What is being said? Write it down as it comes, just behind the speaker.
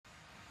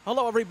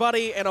Hello,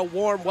 everybody, and a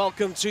warm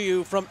welcome to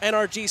you from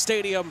NRG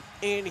Stadium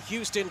in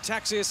Houston,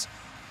 Texas.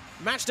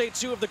 Match day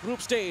 2 of the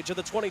group stage of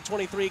the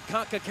 2023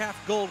 Concacaf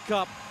Gold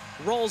Cup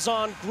rolls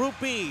on. Group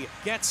B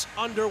gets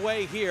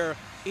underway here.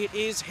 It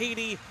is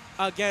Haiti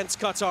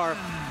against Qatar.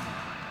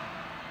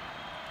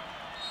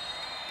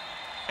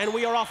 And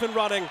we are off and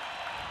running.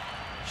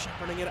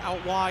 Shepherding it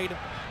out wide.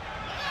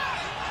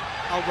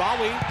 Al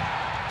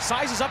Rawi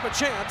sizes up a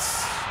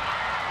chance.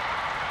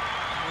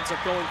 Ends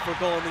up going for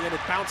goal in the end.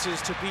 It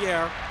bounces to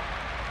Pierre.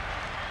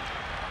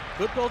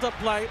 Good build-up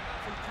play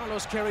from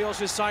Carlos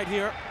Carrios' side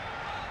here.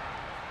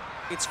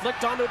 It's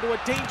flicked onto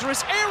a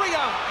dangerous area,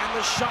 and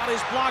the shot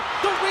is blocked.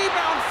 The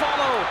rebound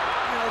follow.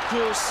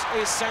 Alcus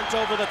is sent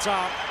over the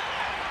top.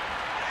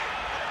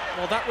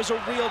 Well, that was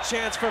a real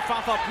chance for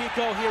Fafa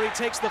Pico here. He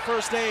takes the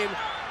first aim.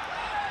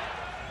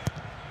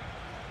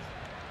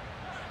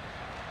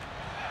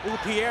 Ooh,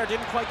 Pierre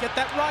didn't quite get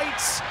that right.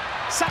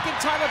 Second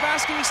time of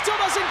asking, he still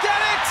doesn't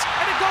get it,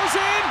 and it goes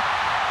in.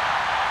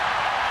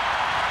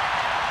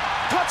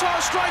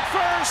 Qatar strike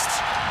first,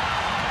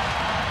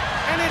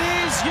 and it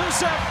is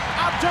Yusuf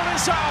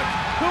Abdurisag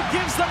who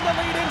gives them the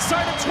lead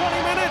inside of 20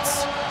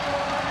 minutes.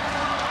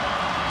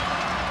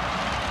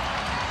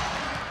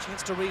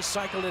 Chance to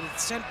recycle it,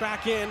 it's sent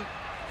back in.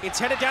 It's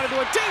headed down into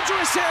a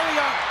dangerous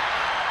area.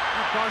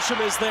 And Bassam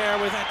is there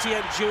with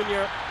Etienne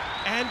Jr.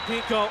 and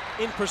Pico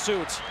in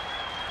pursuit.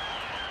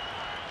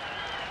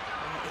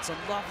 It's a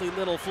lovely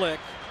little flick.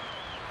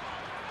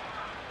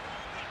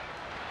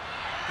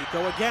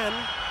 Pico again.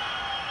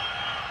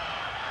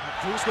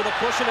 Cruz with a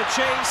push and a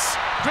chase.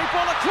 Great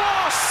ball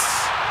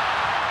across!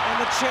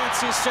 And the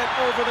chance is sent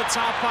over the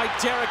top by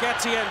Derek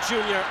Etienne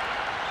Jr.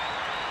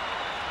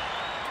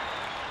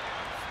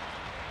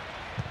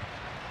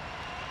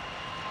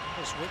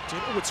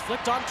 Oh, it's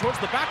flicked on towards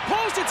the back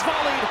post. It's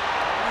volleyed.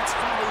 It's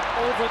volleyed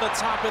over the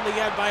top in the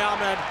end by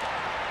Ahmed.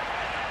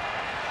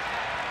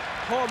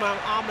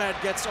 Ahmed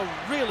gets a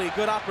really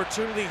good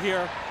opportunity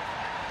here.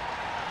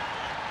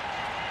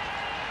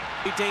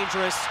 Be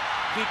dangerous.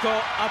 Pico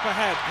up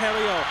ahead.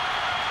 Perio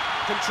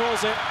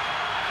controls it.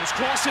 His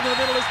cross into the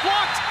middle is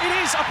blocked. It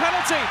is a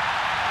penalty.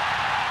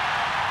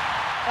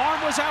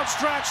 Arm was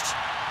outstretched.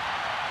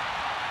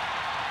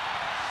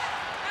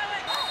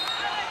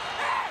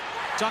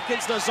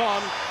 Duckins does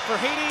on for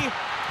Haiti.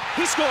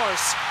 He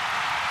scores.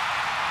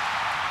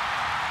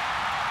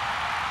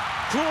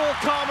 Cool,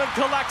 calm, and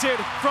collected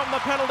from the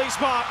penalty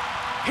spot.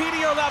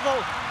 Haiti are level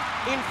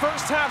in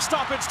first half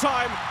stoppage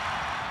time.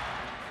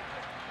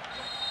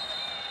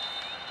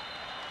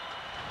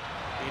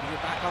 Haiti are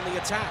back on the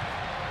attack.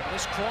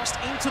 This crossed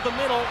into the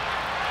middle.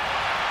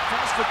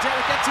 Cross for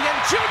Derek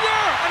Etienne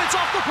Jr. and it's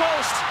off the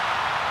post.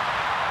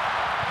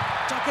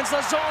 Duckins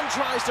Lazon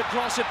tries to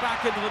cross it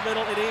back into the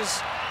middle. It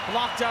is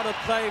blocked out of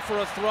play for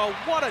a throw.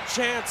 What a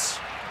chance.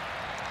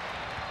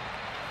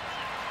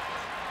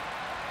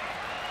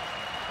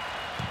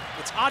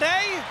 It's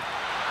Ade,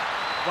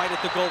 right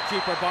at the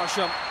goalkeeper,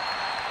 Bassam.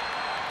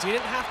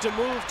 Didn't have to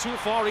move too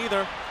far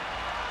either.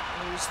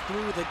 Goes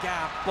through the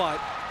gap, but...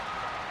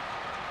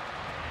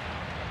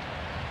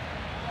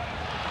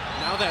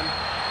 Now then,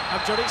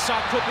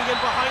 Abdurisag could be in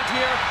behind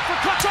here for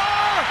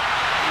Qatar!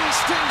 He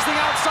stings the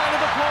outside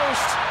of the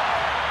post.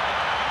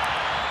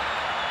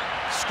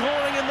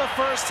 Scoring in the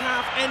first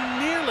half and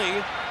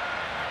nearly...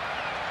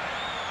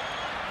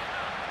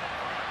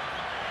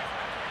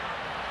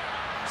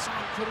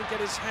 Couldn't get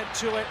his head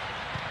to it.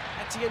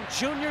 Etienne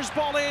Jr.'s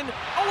ball in.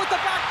 Oh, at the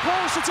back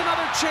post, it's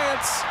another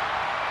chance.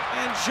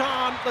 And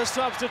Jean, the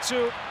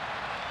substitute,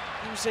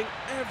 using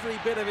every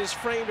bit of his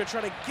frame to try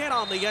to get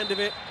on the end of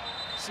it.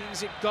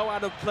 Sees it go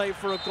out of play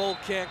for a goal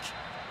kick.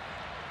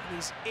 And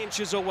he's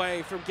inches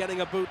away from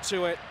getting a boot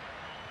to it.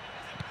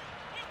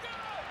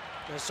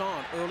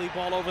 Bassam, early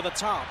ball over the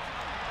top.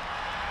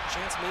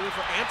 Chance maybe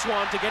for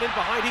Antoine to get in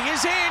behind. He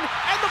is in,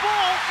 and the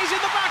ball is in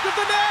the back of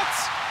the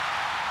net.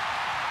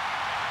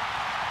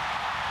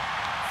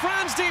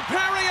 Franz Di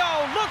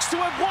Perio looks to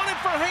have won it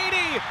for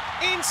Haiti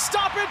in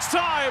stoppage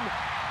time.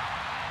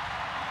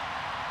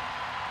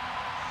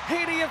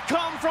 Haiti have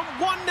come from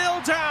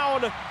 1-0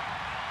 down.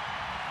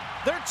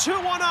 They're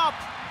 2-1 up,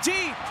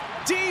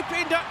 deep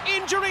into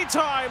injury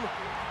time.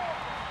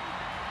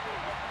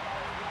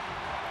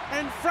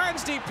 And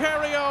Franz Di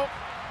Perio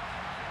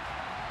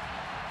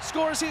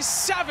scores his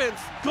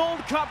 7th Gold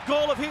Cup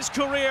goal of his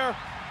career.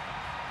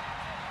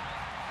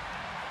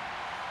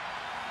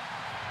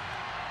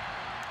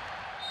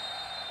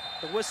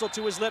 The whistle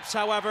to his lips,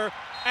 however,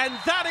 and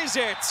that is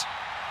it.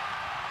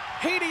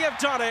 Haiti have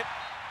done it.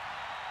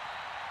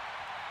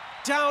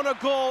 Down a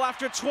goal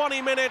after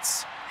 20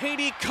 minutes.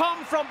 Haiti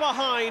come from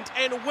behind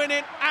and win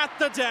it at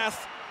the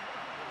death.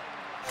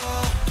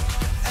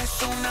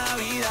 Es una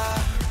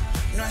vida,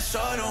 no es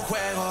solo un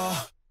juego.